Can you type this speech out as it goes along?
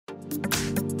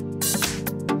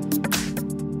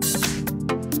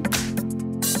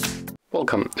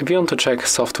Welcome. If you want to check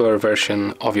software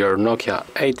version of your Nokia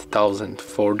 8000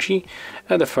 4G,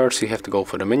 at first you have to go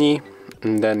for the menu,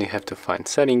 and then you have to find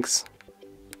settings.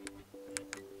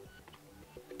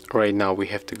 Right now we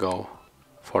have to go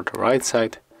for the right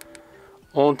side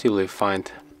until we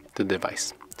find the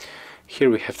device. Here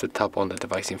we have to tap on the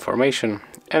device information,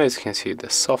 and as you can see,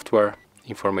 the software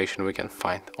information we can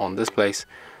find on this place.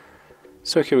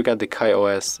 So here we got the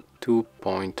KaiOS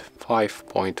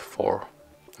 2.5.4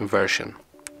 version.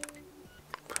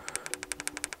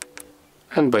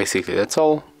 And basically that's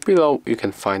all. Below you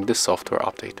can find the software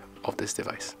update of this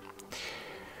device.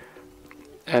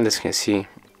 And as you can see,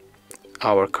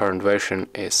 our current version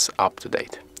is up to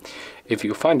date. If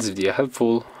you find this video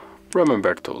helpful,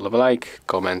 remember to leave a like,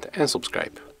 comment and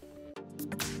subscribe.